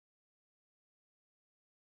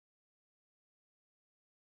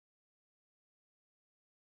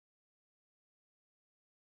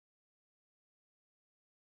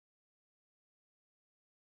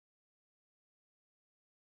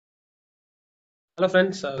Hello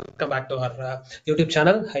friends, welcome back to our YouTube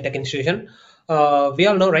channel, High Tech Institution. We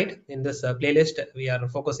all know, right, in this playlist, we are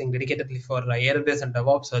focusing dedicatedly for AWS and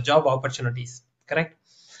DevOps job opportunities, correct?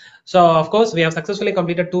 So, of course, we have successfully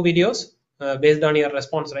completed two videos based on your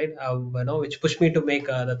response, right, which pushed me to make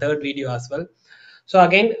the third video as well. So,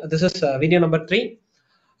 again, this is video number 3.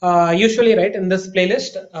 Usually, right, in this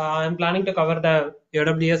playlist, I'm planning to cover the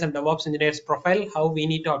AWS and DevOps engineers profile, how we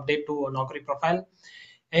need to update to a Naukri profile,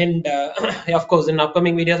 and of course, in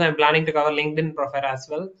upcoming videos, I'm planning to cover LinkedIn profile as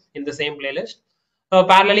well in the same playlist. So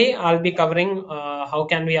parallelly, I'll be covering how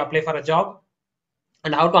can we apply for a job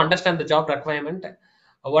and how to understand the job requirement.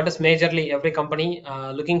 What is majorly every company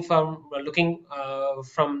looking from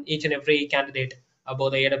each and every candidate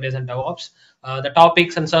about the AWS and DevOps, the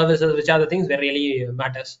topics and services, which are the things that really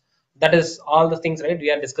matters. That is all the things, right, we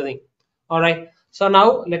are discussing. All right. So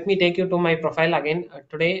now let me take you to my profile again.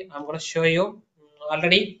 Today I'm going to show you.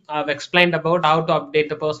 Already I've explained about how to update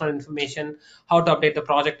the personal information, how to update the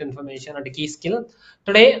project information and the key skill.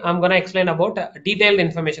 Today I'm going to explain about detailed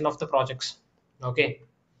information of the projects. Okay,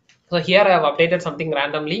 so here I have updated something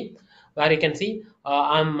randomly where you can see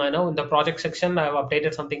I'm in the project section. I have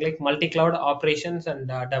updated something like multi-cloud operations and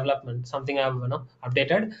development, something I have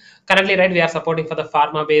updated. Currently, right, we are supporting for the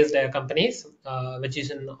pharma-based companies, which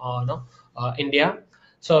is in India.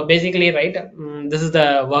 So basically, right, this is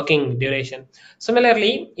the working duration.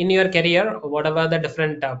 Similarly, in your career, whatever the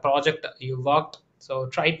different project you worked, so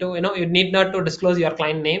try to, you need not to disclose your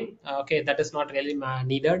client name. Okay, that is not really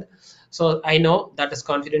needed. So I know that is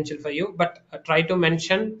confidential for you, but try to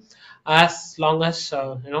mention as long as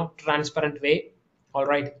transparent way. All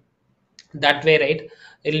right, that way, right,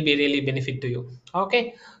 it'll be really benefit to you.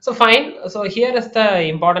 Okay, so fine. So here is the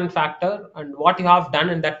important factor and what you have done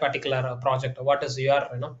in that particular project. What is your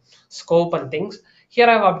scope and things. Here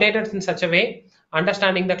I've updated in such a way,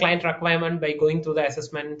 understanding the client requirement by going through the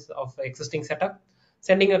assessments of existing setup,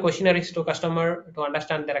 sending a questionnaires to customer to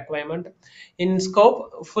understand the requirement. In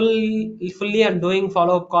scope, fully and doing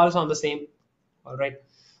follow-up calls on the same. All right,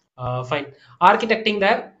 fine. Architecting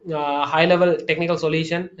the high-level technical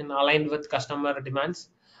solution in aligned with customer demands,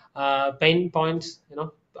 pain points.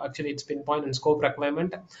 Actually, it's pinpoint and scope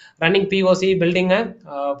requirement. Running POC, building a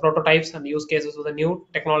prototypes and use cases with the new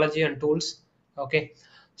technology and tools. Okay,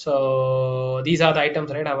 so these are the items,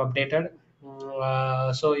 right, I've updated.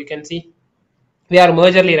 So you can see we are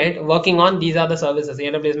majorly, right, working on these are the services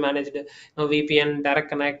AWS managed, VPN, direct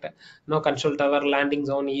connect, control tower, landing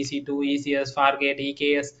zone, EC2, ECS, Fargate,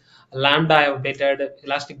 EKS, Lambda I updated,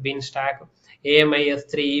 Elastic Beanstalk, AMI,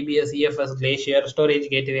 S3, EBS, EFS, Glacier, Storage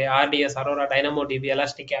Gateway, RDS, Aurora, DynamoDB,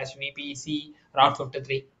 Elastic Cache, VPC, Route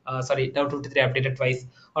 53. Route 53 updated twice.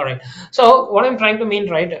 All right. So what I'm trying to mean,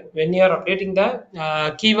 right, when you are updating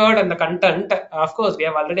the keyword and the content, of course, we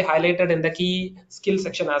have already highlighted in the key skill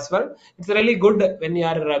section as well. It's really good when you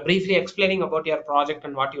are briefly explaining about your project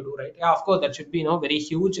and what you do, right? Yeah, of course, that should be very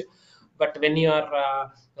huge. But when you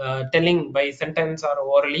are telling by sentence or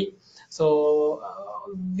orally, so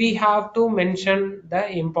we have to mention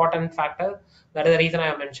the important factor. That is the reason I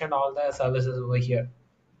have mentioned all the services over here.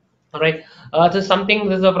 All right, this is something.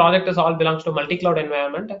 This is a project is all belongs to multi-cloud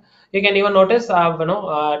environment. You can even notice,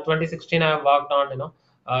 2016 I have worked on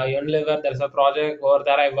Unilever. There's a project over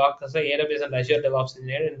there. I worked as a AWS and Azure DevOps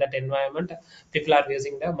engineer in that environment. People are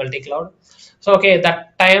using the multi-cloud. So okay,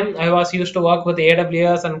 that time I was used to work with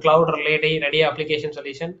AWS and cloud related ready application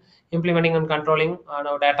solution, implementing and controlling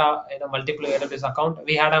our data in a multiple AWS account.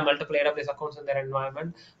 We had a multiple AWS accounts in their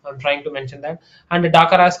environment. I'm trying to mention that. And the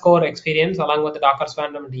Docker as core experience along with the Docker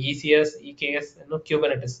Swarm and the ECS, EKS,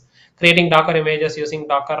 Kubernetes. Creating Docker images using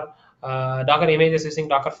Docker images using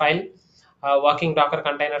Docker file, working Docker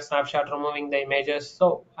container snapshot, removing the images.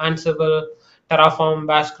 So Ansible, Terraform,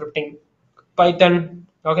 Bash scripting, Python,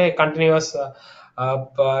 okay, continuous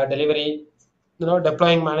delivery,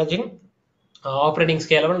 deploying, managing, operating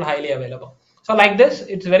scalable and highly available. So like this,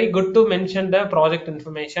 it's very good to mention the project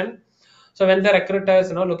information. So when the recruiter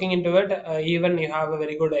is looking into it, even you have a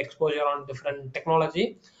very good exposure on different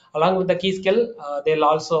technology along with the key skill, they'll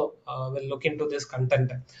also will look into this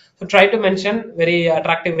content. So try to mention very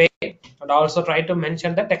attractive way and also try to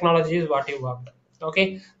mention the technology is what you worked.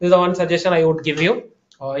 Okay, this is the one suggestion I would give you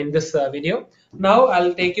in this video. Now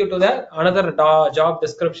I'll take you to the another job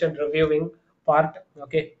description reviewing part.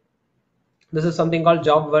 Okay, this is something called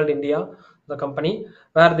Job World India, the company,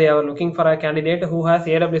 where they are looking for a candidate who has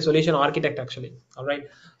AWS solution architect actually. All right.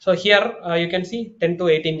 So here you can see 10 to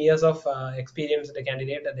 18 years of experience the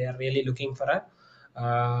candidate. They are really looking for a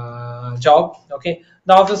job. Okay,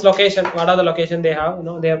 the office location, what are the location they have?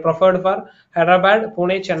 They are preferred for Hyderabad,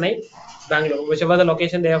 Pune, Chennai, Bangalore, whichever the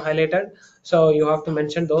location they have highlighted. So you have to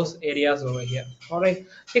mention those areas over here. All right.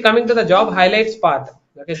 See, coming to the job highlights part.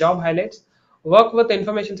 Okay, job highlights. Work with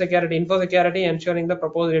information security, info security, ensuring the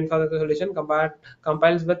proposed infrastructure solution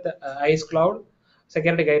compiles with ICE Cloud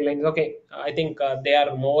security guidelines. Okay, I think they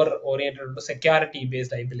are more oriented to security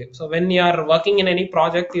based, I believe. So when you are working in any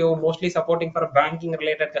project, you're mostly supporting for a banking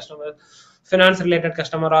related customer, finance related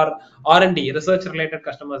customer, or R&D research related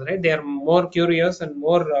customers, right? They are more curious and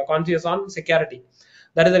more conscious on security.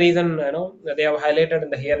 That is the reason they have highlighted in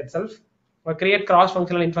the here itself. Or create cross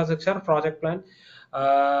functional infrastructure project plan,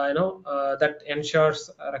 that ensures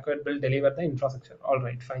required build deliver the infrastructure. All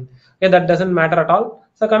right, fine. Okay, that doesn't matter at all.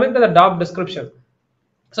 So coming to the job description.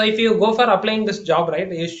 So if you go for applying this job, right,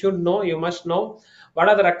 you must know what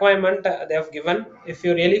are the requirement they have given. If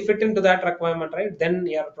you really fit into that requirement, right, then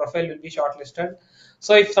your profile will be shortlisted.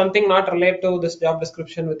 So if something not relate to this job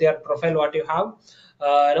description with your profile, what you have,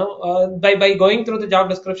 by going through the job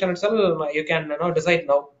description itself, you can decide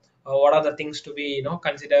now what are the things to be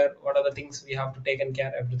consider, what are the things we have to take in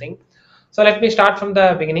care, everything. So let me start from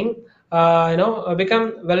the beginning.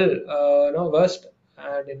 Become well versed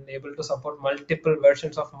and able to support multiple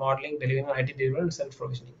versions of modeling, delivering IT delivery and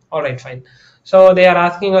self-provisioning. All right, fine. So they are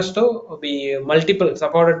asking us to be multiple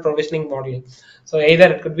supported provisioning modeling. So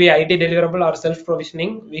either it could be IT deliverable or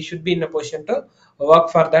self-provisioning. We should be in a position to work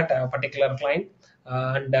for that particular client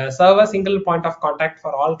and serve a single point of contact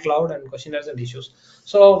for all cloud and questionnaires and issues.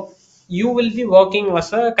 So you will be working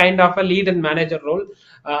as a kind of a lead and manager role,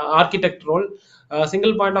 architect role.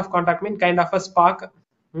 Single point of contact mean kind of a spark.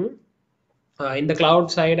 Hmm? In the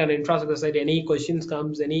cloud side and infrastructure side, any questions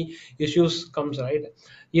comes, any issues comes, right,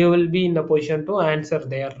 you will be in a position to answer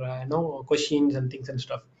their questions and things and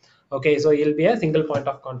stuff. Okay, so you'll be a single point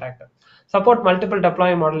of contact. Support multiple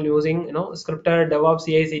deployment model using scripted DevOps,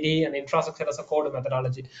 CI/CD, and infrastructure as a code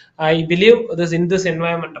methodology. I believe this in this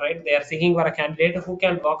environment, right, they are seeking for a candidate who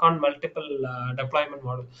can work on multiple deployment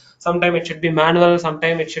model. Sometime it should be manual,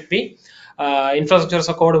 sometime it should be infrastructure as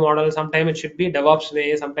a code model, sometime it should be DevOps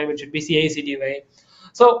way, sometime it should be CI/CD way.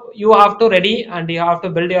 So you have to ready and you have to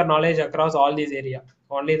build your knowledge across all these areas.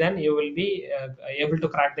 Only then you will be able to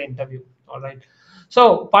crack the interview. All right.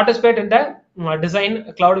 So participate in the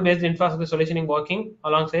design cloud-based infrastructure solutioning, working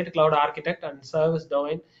alongside cloud architect and service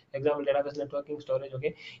domain, example database, networking, storage.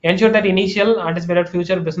 Okay, ensure that initial anticipated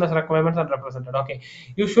future business requirements are represented. Okay,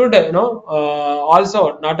 you should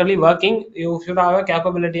also not only working, you should have a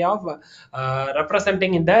capability of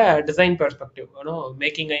representing in the design perspective.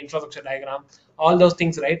 Making an infrastructure diagram, all those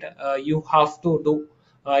things, right? You have to do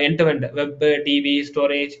end-to-end web, DB,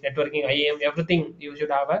 storage, networking, IAM, everything. You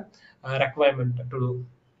should have a requirement to do.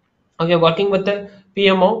 Okay, working with the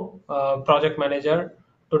PMO, project manager,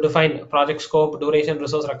 to define project scope, duration,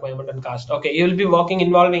 resource requirement, and cost. Okay, you will be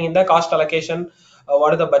involving in the cost allocation.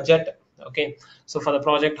 What is the budget? Okay, so for the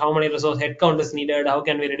project, how many resource headcount is needed? How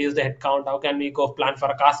can we reduce the headcount? How can we go plan for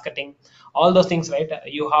a cost cutting? All those things, right?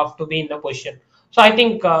 You have to be in the position. So I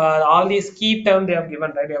think all these key terms they have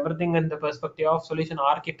given, right? Everything in the perspective of solution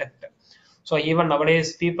architect. So even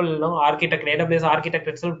nowadays, people architect, AWS architect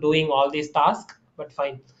itself doing all these tasks, but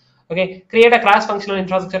fine. Okay, create a cross-functional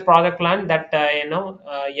infrastructure project plan that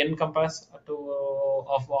encompass to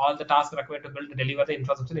of all the tasks required to build deliver the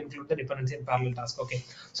infrastructure, include the dependency and parallel task. Okay,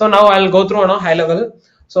 so now I'll go through on a high level.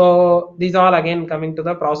 So these are again coming to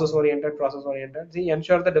the process oriented. See,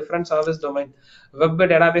 ensure the different service domain, web,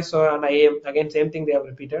 database, and IAM. Again, same thing they have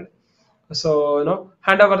repeated. So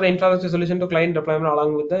hand over the infrastructure solution to client deployment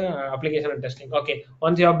along with the application and testing. Okay,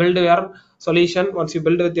 once you have built your solution, once you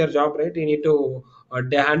build with your job, right, you need to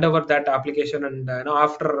hand over that application and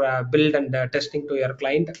after build and testing to your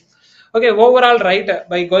client. Okay, overall, right,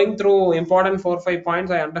 by going through important 4 or 5 points,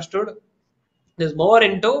 I understood there's more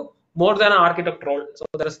than an architect role. So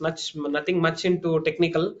there is nothing much into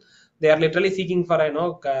technical. They are literally seeking for a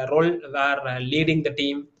role where leading the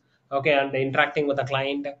team, okay, and interacting with the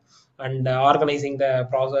client and organizing the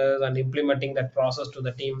process and implementing that process to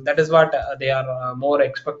the team. That is what they are more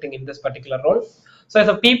expecting in this particular role. So as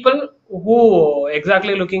a people who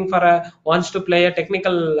exactly looking for a wants to play a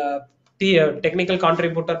technical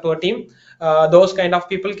contributor to a team, those kind of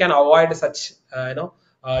people can avoid such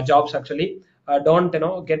jobs actually. Don't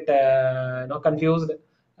get confused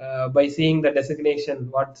by seeing the designation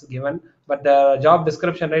what's given, but the job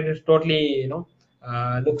description, right, is totally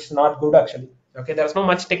looks not good actually. Okay, there's no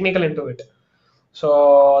much technical into it.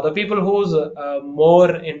 So the people who's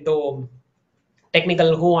more into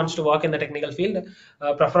technical, who wants to work in the technical field,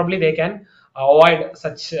 preferably they can avoid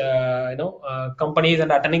such companies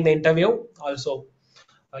and attending the interview. Also,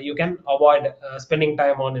 you can avoid spending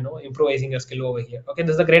time on improvising your skill over here. Okay,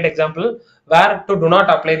 this is a great example where to do not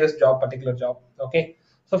apply this particular job. Okay,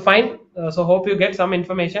 so fine. So hope you get some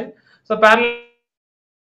information. So parallel,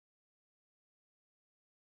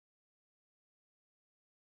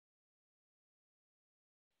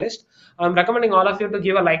 I'm recommending all of you to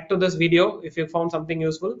give a like to this video if you found something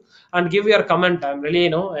useful, and give your comment. I'm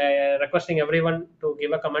really requesting everyone to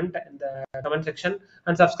give a comment in the comment section,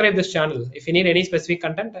 and subscribe this channel. If you need any specific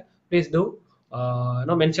content, please do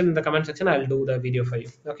mention in the comment section. I'll do the video for you.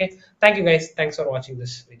 Okay, thank you guys. Thanks for watching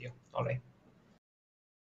this video. All right.